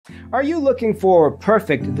Are you looking for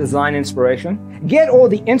perfect design inspiration? Get all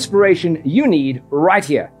the inspiration you need right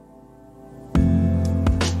here.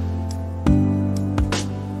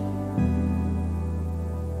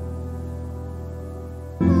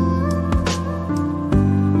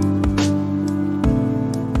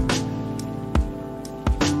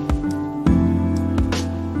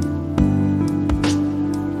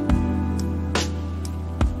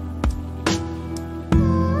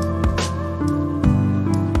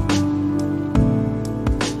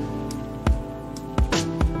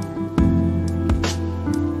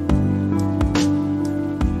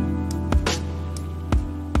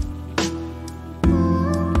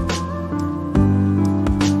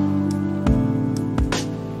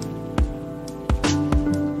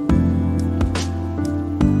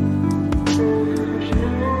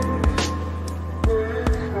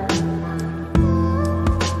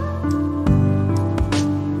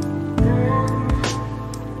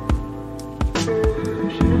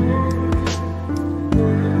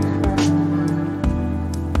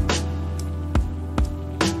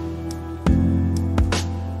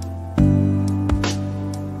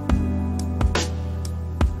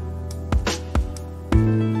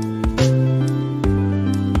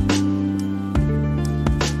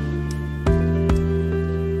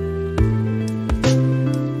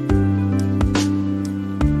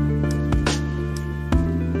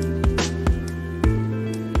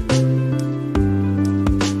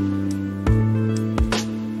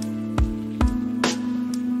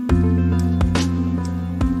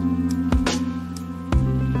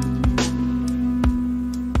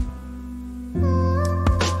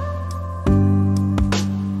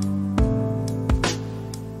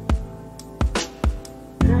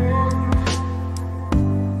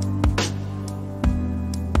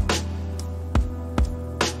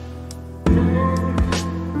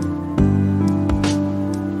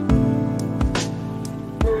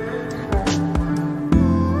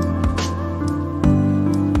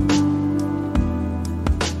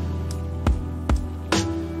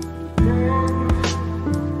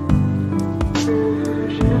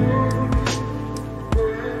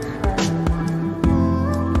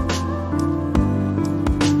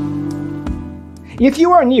 If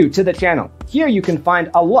you are new to the channel, here you can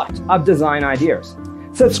find a lot of design ideas.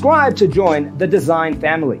 Subscribe to join the design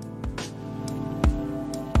family.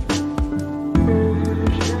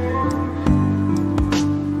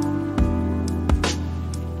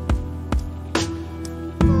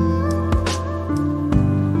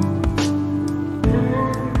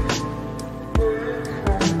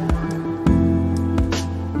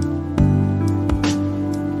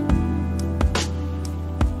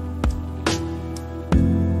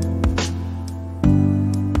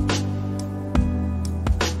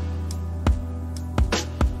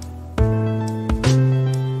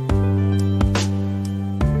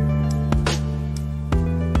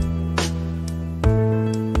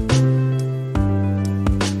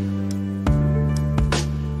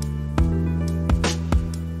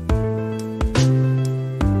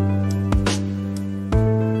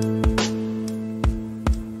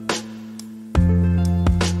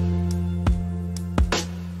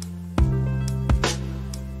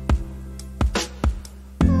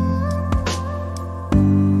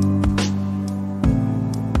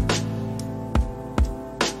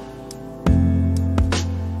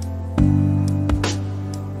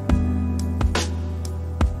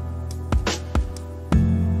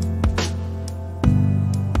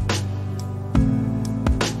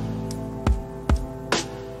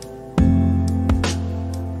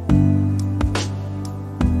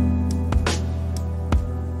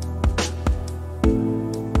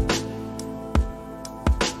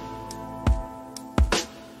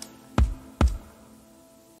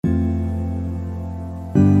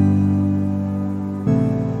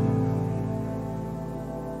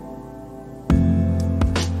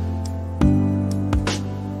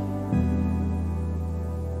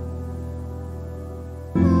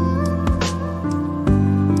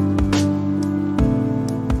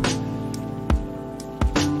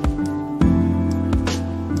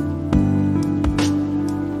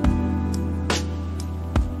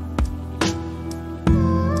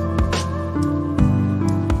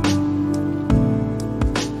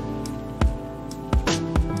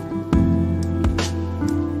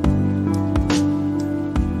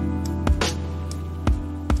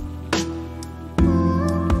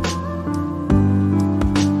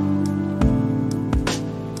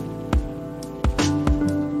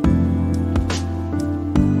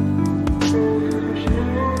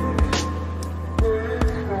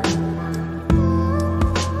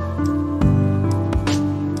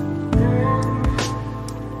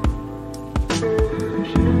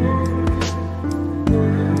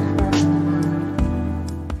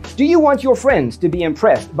 Do you want your friends to be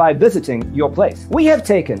impressed by visiting your place? We have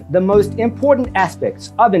taken the most important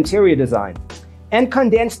aspects of interior design and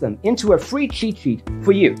condensed them into a free cheat sheet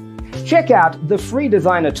for you. Check out the free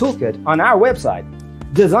designer toolkit on our website,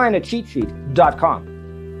 designercheatsheet.com.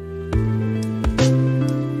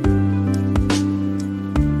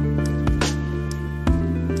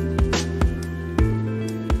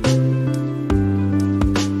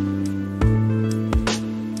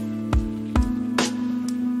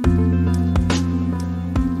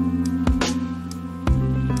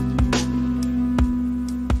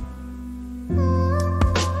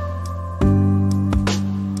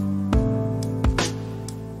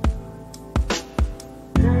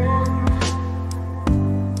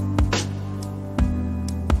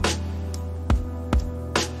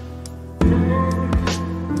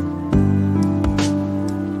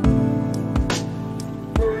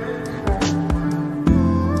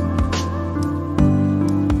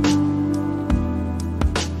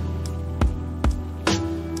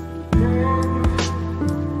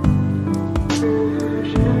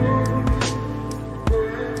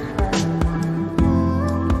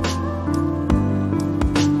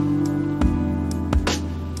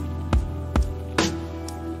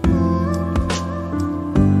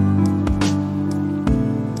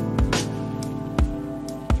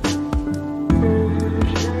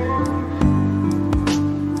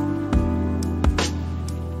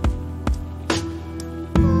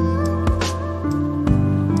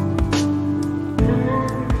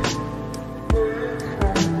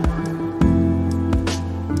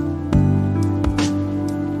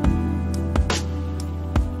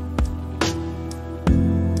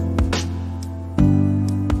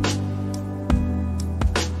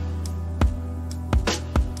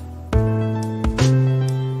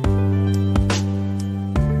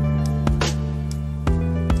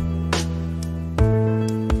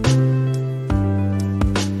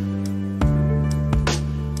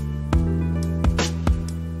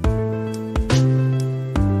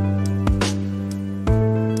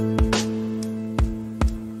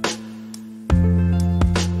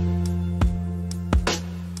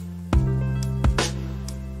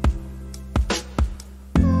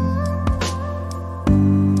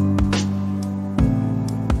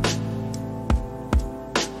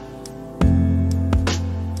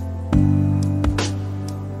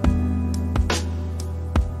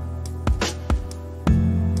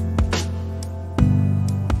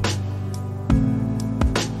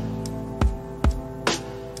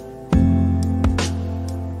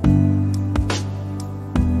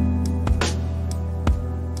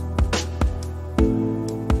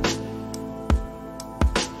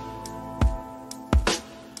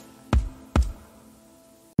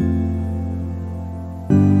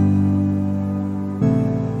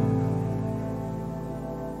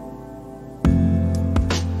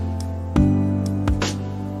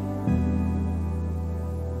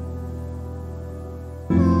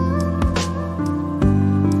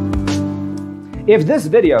 If this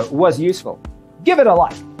video was useful, give it a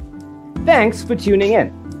like. Thanks for tuning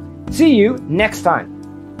in. See you next time.